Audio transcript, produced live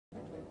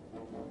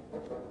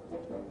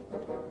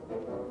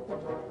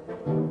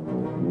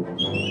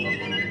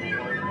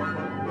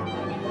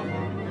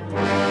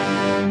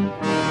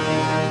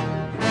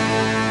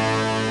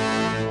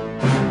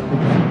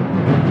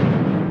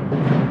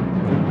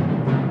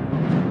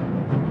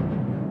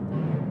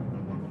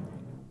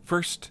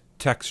First,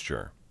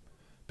 texture,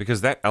 because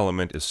that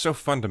element is so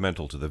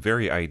fundamental to the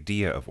very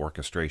idea of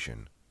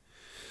orchestration.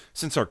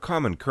 Since our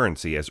common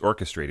currency as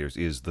orchestrators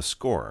is the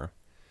score,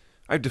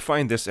 I've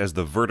defined this as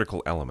the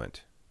vertical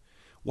element.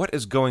 What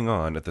is going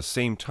on at the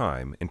same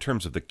time in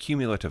terms of the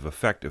cumulative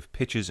effect of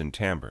pitches and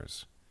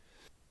timbres?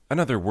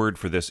 Another word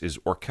for this is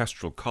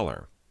orchestral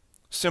color.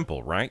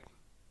 Simple, right?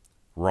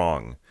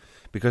 Wrong,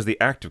 because the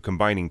act of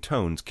combining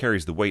tones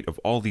carries the weight of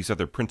all these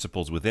other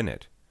principles within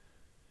it,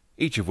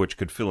 each of which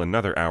could fill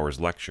another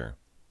hour's lecture.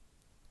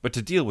 But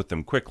to deal with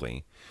them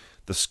quickly,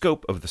 the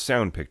scope of the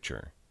sound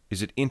picture,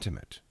 is it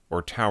intimate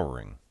or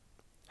towering?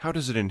 How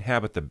does it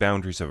inhabit the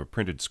boundaries of a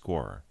printed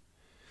score?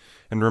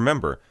 And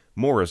remember,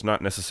 more is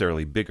not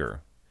necessarily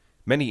bigger.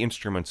 Many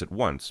instruments at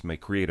once may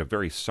create a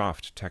very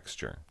soft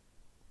texture,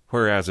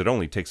 whereas it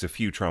only takes a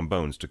few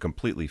trombones to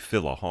completely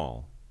fill a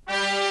hall.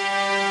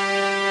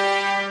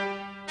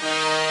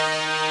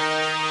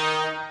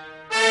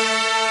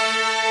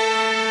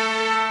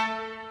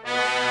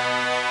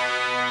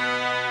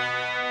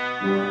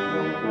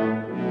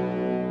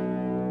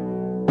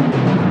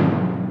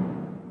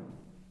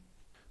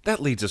 That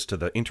leads us to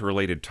the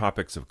interrelated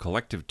topics of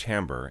collective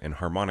timbre and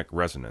harmonic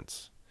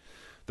resonance.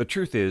 The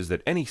truth is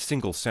that any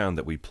single sound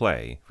that we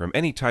play, from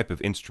any type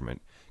of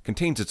instrument,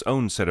 contains its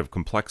own set of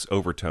complex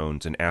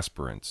overtones and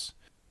aspirants,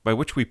 by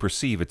which we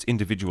perceive its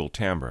individual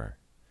timbre.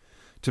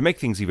 To make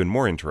things even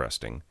more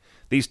interesting,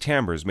 these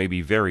timbres may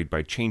be varied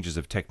by changes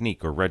of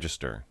technique or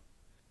register.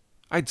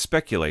 I'd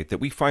speculate that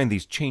we find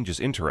these changes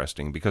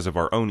interesting because of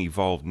our own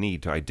evolved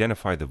need to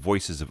identify the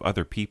voices of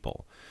other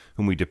people,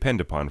 whom we depend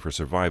upon for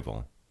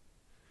survival.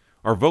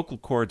 Our vocal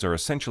cords are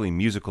essentially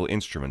musical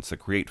instruments that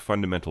create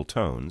fundamental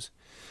tones,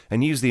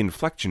 and use the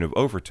inflection of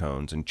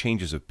overtones and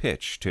changes of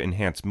pitch to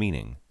enhance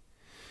meaning.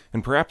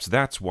 And perhaps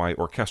that's why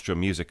orchestral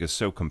music is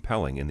so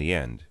compelling in the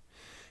end.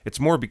 It's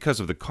more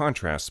because of the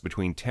contrasts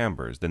between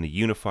timbres than the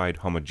unified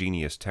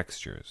homogeneous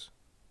textures.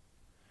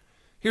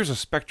 Here's a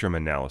spectrum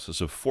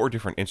analysis of 4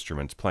 different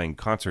instruments playing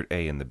concert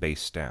A in the bass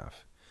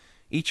staff,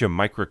 each a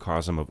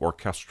microcosm of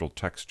orchestral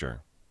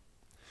texture.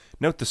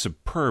 Note the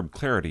superb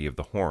clarity of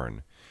the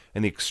horn,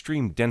 and the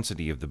extreme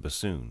density of the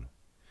bassoon.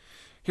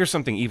 Here's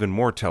something even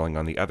more telling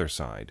on the other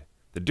side,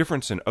 the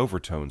difference in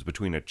overtones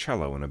between a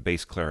cello and a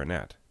bass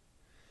clarinet.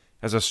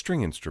 As a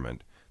string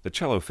instrument, the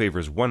cello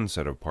favors one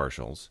set of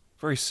partials,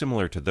 very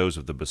similar to those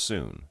of the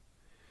bassoon.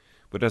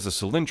 But as a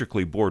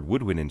cylindrically bored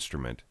woodwind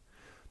instrument,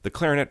 the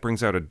clarinet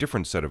brings out a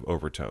different set of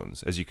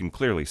overtones, as you can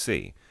clearly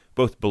see,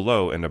 both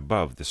below and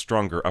above the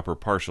stronger upper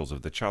partials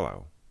of the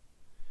cello.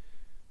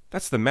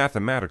 That's the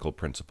mathematical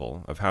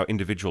principle of how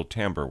individual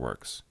timbre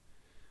works.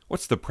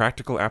 What's the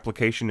practical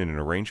application in an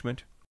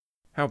arrangement?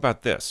 How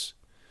about this?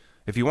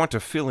 If you want to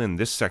fill in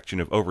this section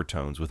of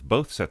overtones with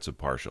both sets of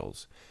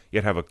partials,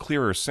 yet have a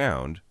clearer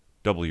sound,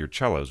 double your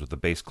cellos with the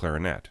bass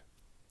clarinet.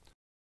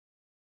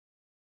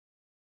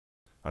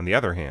 On the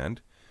other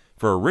hand,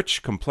 for a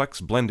rich,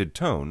 complex blended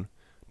tone,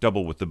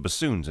 double with the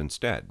bassoons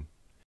instead.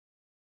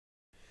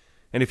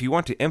 And if you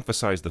want to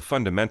emphasize the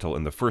fundamental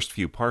in the first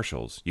few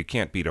partials, you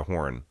can't beat a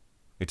horn.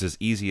 It's as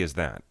easy as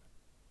that.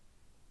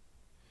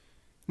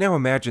 Now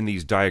imagine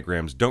these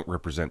diagrams don't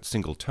represent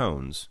single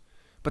tones,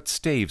 but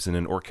staves in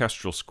an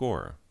orchestral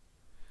score.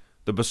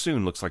 The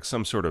bassoon looks like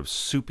some sort of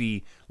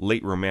soupy,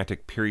 late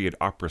Romantic period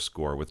opera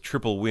score with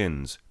triple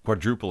winds,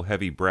 quadruple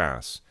heavy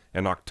brass,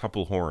 and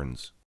octuple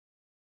horns.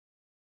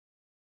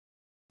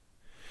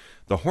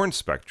 The horn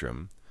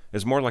spectrum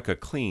is more like a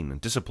clean,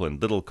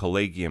 disciplined little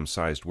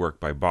collegium-sized work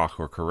by Bach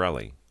or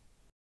Corelli.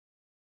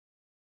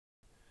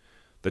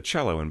 The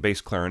cello and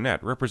bass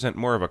clarinet represent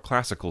more of a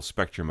classical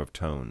spectrum of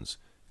tones,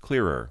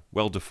 clearer,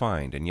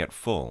 well-defined, and yet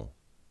full.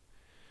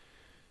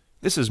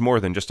 This is more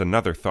than just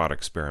another thought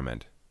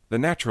experiment. The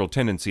natural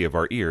tendency of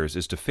our ears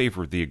is to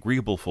favor the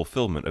agreeable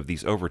fulfillment of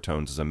these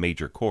overtones as a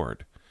major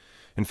chord.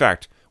 In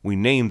fact, we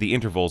name the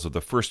intervals of the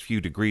first few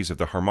degrees of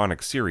the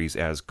harmonic series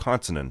as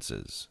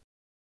consonances.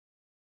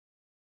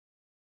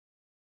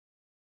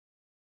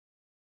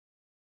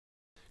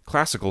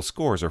 Classical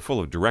scores are full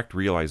of direct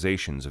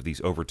realizations of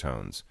these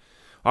overtones,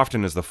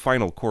 often as the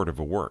final chord of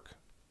a work.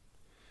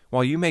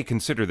 While you may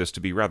consider this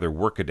to be rather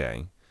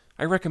workaday,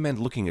 I recommend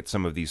looking at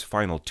some of these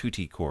final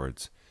tutti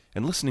chords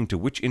and listening to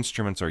which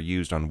instruments are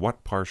used on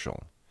what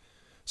partial.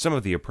 Some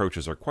of the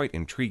approaches are quite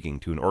intriguing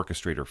to an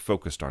orchestrator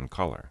focused on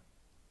color.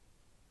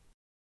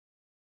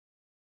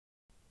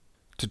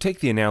 To take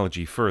the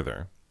analogy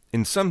further,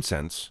 in some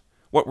sense,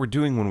 what we're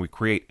doing when we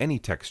create any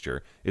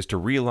texture is to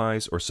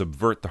realize or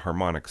subvert the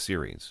harmonic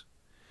series.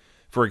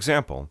 For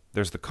example,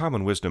 there's the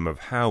common wisdom of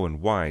how and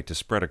why to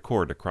spread a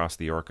chord across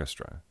the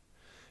orchestra.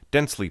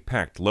 Densely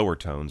packed lower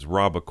tones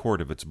rob a chord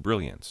of its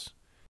brilliance.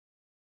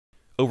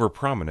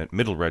 Over-prominent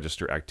middle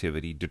register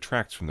activity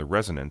detracts from the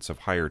resonance of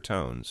higher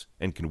tones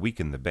and can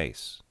weaken the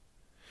bass.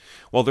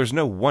 While there's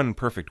no one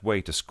perfect way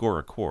to score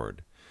a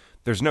chord,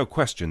 there's no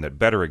question that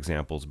better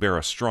examples bear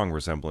a strong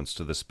resemblance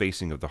to the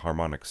spacing of the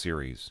harmonic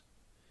series.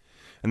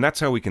 And that's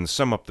how we can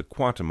sum up the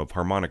quantum of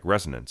harmonic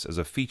resonance as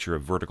a feature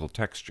of vertical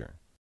texture.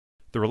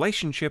 The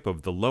relationship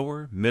of the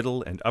lower,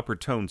 middle, and upper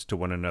tones to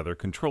one another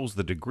controls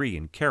the degree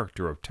and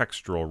character of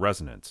textural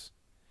resonance.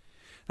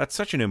 That's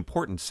such an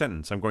important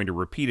sentence, I'm going to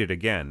repeat it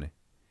again.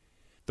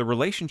 The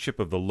relationship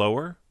of the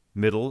lower,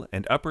 middle,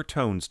 and upper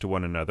tones to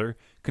one another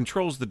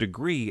controls the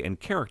degree and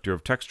character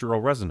of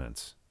textural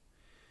resonance.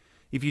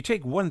 If you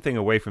take one thing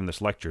away from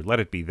this lecture, let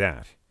it be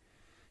that.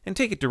 And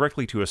take it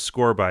directly to a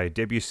score by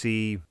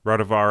Debussy,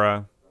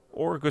 Radivara,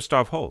 or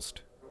Gustav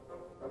Holst.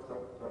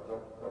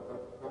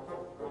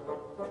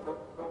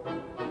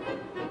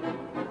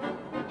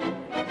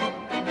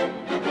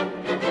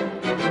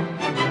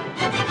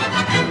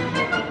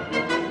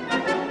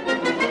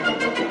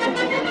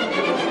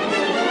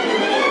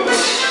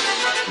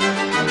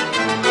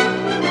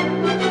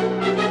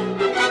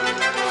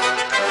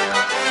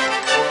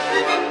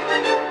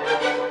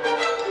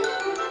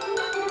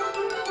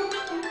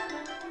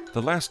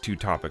 The last two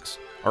topics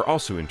are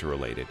also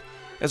interrelated,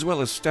 as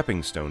well as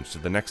stepping stones to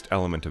the next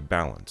element of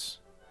balance.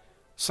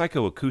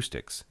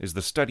 Psychoacoustics is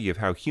the study of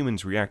how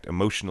humans react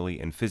emotionally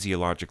and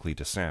physiologically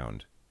to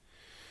sound.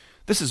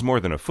 This is more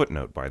than a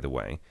footnote, by the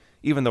way,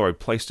 even though I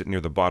placed it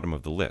near the bottom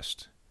of the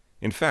list.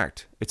 In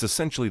fact, it's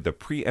essentially the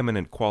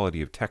preeminent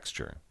quality of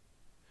texture.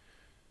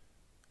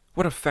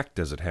 What effect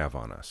does it have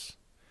on us?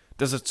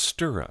 Does it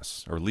stir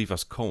us or leave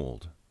us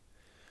cold?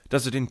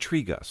 Does it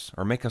intrigue us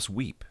or make us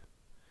weep?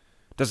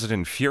 Does it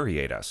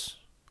infuriate us,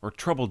 or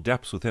trouble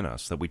depths within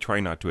us that we try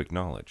not to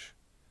acknowledge?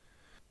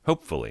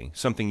 Hopefully,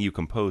 something you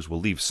compose will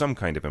leave some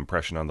kind of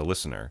impression on the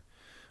listener,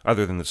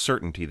 other than the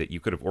certainty that you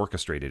could have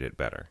orchestrated it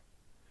better.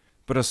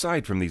 But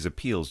aside from these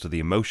appeals to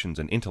the emotions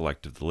and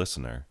intellect of the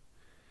listener,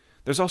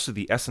 there's also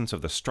the essence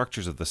of the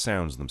structures of the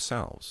sounds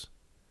themselves.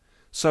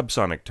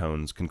 Subsonic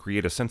tones can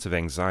create a sense of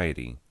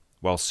anxiety,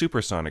 while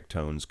supersonic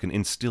tones can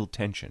instill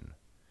tension.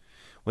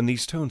 When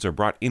these tones are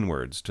brought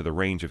inwards to the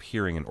range of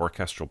hearing and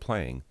orchestral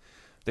playing,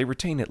 they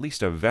retain at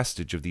least a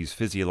vestige of these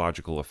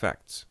physiological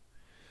effects.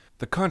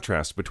 The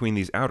contrast between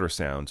these outer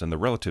sounds and the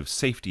relative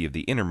safety of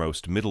the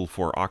innermost middle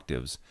 4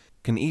 octaves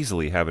can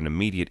easily have an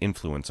immediate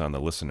influence on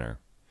the listener.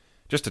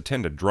 Just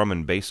attend a drum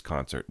and bass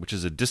concert, which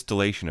is a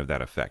distillation of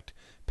that effect,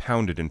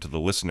 pounded into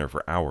the listener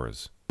for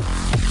hours.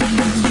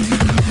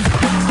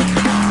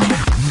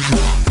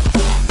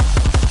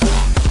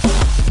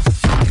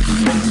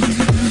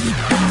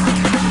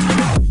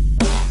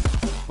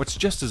 What's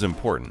just as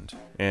important,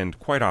 and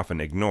quite often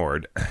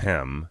ignored,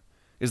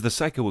 is the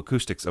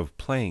psychoacoustics of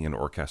playing an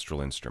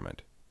orchestral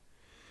instrument.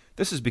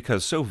 This is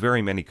because so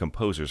very many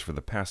composers for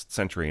the past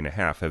century and a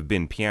half have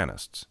been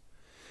pianists,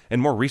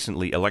 and more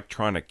recently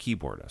electronic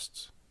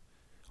keyboardists.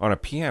 On a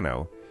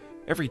piano,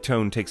 every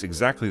tone takes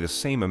exactly the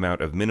same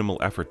amount of minimal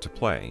effort to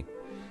play,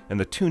 and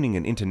the tuning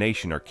and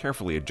intonation are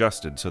carefully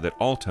adjusted so that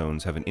all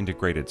tones have an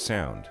integrated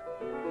sound.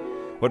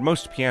 What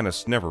most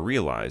pianists never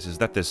realize is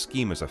that this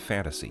scheme is a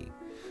fantasy,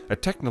 a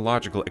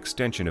technological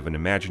extension of an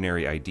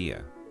imaginary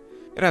idea.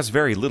 It has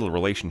very little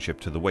relationship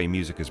to the way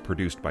music is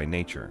produced by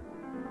nature.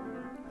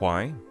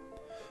 Why?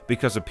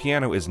 Because a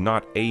piano is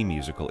not a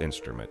musical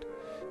instrument.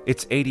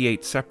 It's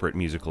 88 separate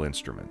musical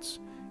instruments,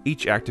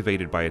 each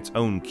activated by its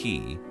own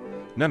key,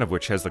 none of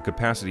which has the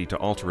capacity to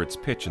alter its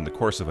pitch in the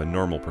course of a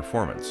normal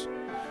performance,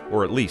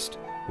 or at least,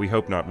 we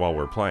hope not while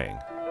we're playing.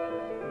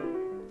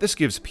 This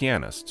gives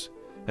pianists,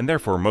 and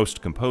therefore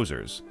most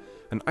composers,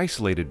 an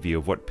isolated view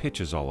of what pitch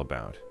is all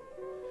about.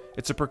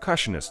 It's a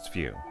percussionist's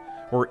view,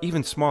 or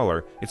even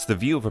smaller, it's the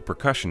view of a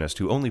percussionist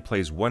who only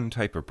plays one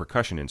type of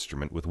percussion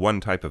instrument with one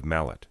type of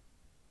mallet.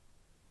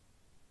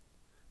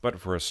 But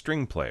for a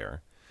string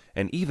player,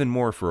 and even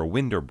more for a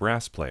wind or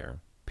brass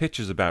player, pitch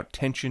is about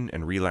tension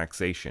and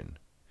relaxation.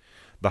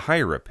 The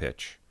higher a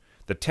pitch,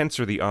 the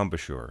tenser the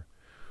embouchure,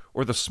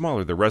 or the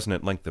smaller the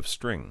resonant length of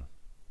string.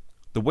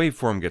 The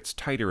waveform gets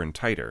tighter and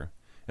tighter,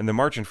 and the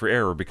margin for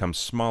error becomes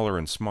smaller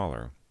and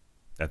smaller.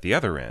 At the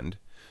other end,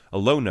 a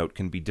low note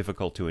can be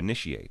difficult to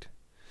initiate.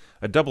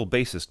 A double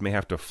bassist may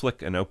have to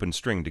flick an open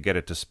string to get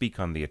it to speak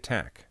on the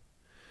attack.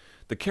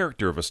 The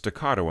character of a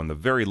staccato on the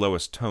very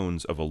lowest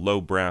tones of a low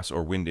brass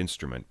or wind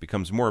instrument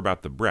becomes more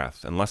about the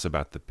breath and less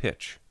about the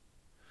pitch.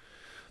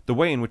 The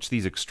way in which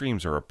these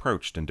extremes are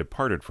approached and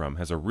departed from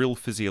has a real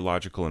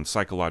physiological and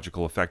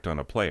psychological effect on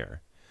a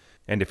player,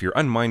 and if you're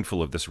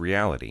unmindful of this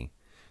reality,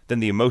 then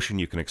the emotion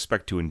you can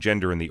expect to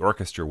engender in the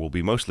orchestra will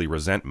be mostly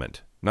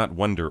resentment, not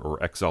wonder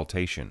or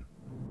exaltation.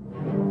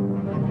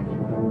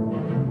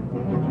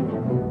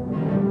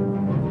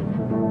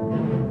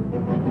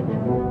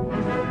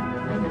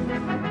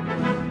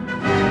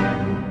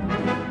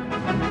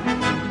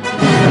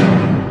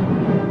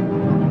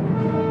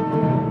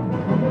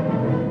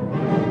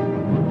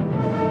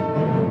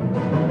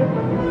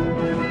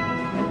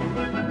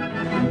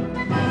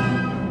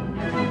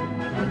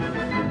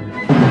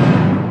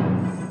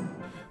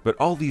 But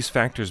all these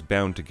factors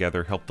bound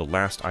together help the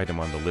last item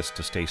on the list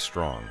to stay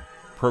strong: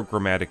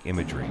 programmatic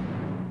imagery.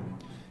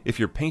 If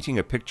you're painting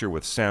a picture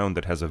with sound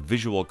that has a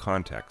visual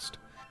context,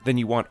 then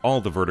you want all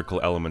the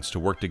vertical elements to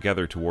work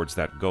together towards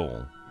that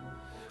goal.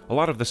 A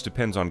lot of this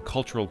depends on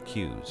cultural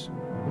cues.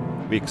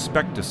 We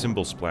expect a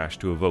cymbal splash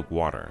to evoke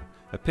water,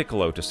 a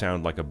piccolo to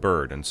sound like a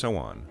bird, and so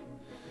on.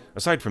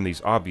 Aside from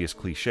these obvious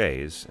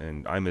cliches,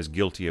 and I'm as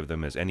guilty of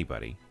them as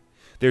anybody,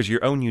 there's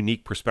your own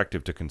unique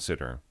perspective to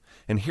consider,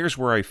 and here's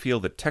where I feel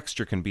that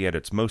texture can be at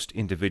its most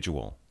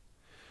individual.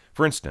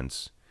 For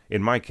instance,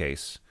 in my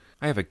case,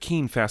 I have a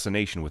keen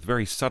fascination with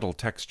very subtle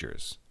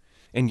textures,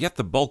 and yet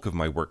the bulk of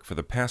my work for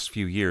the past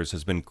few years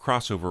has been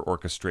crossover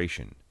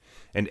orchestration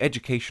and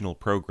educational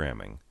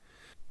programming,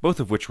 both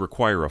of which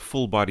require a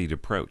full-bodied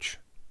approach.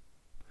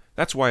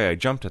 That's why I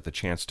jumped at the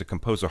chance to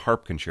compose a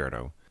harp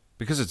concerto,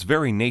 because its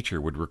very nature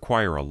would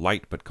require a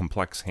light but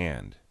complex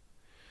hand.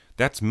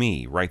 That's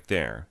me, right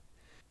there,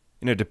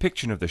 in a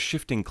depiction of the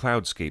shifting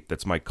cloudscape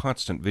that's my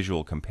constant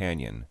visual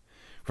companion,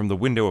 from the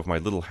window of my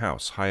little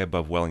house high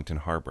above Wellington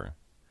Harbor.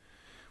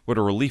 What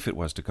a relief it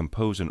was to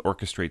compose and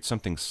orchestrate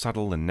something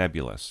subtle and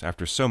nebulous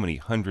after so many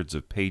hundreds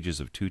of pages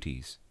of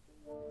tutis.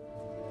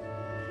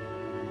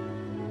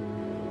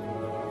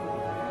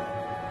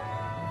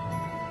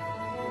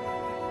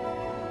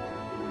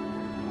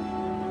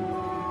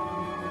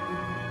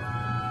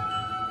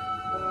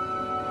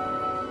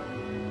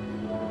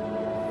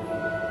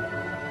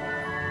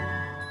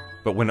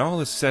 But when all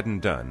is said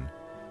and done,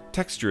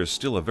 texture is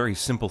still a very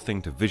simple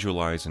thing to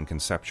visualize and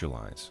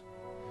conceptualize.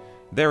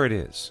 There it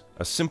is,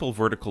 a simple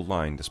vertical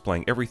line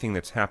displaying everything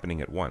that's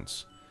happening at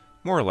once,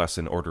 more or less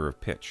in order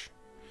of pitch.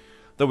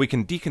 Though we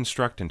can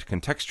deconstruct and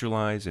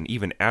contextualize and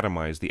even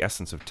atomize the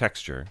essence of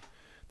texture,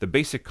 the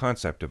basic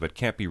concept of it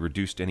can't be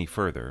reduced any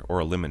further or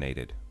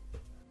eliminated.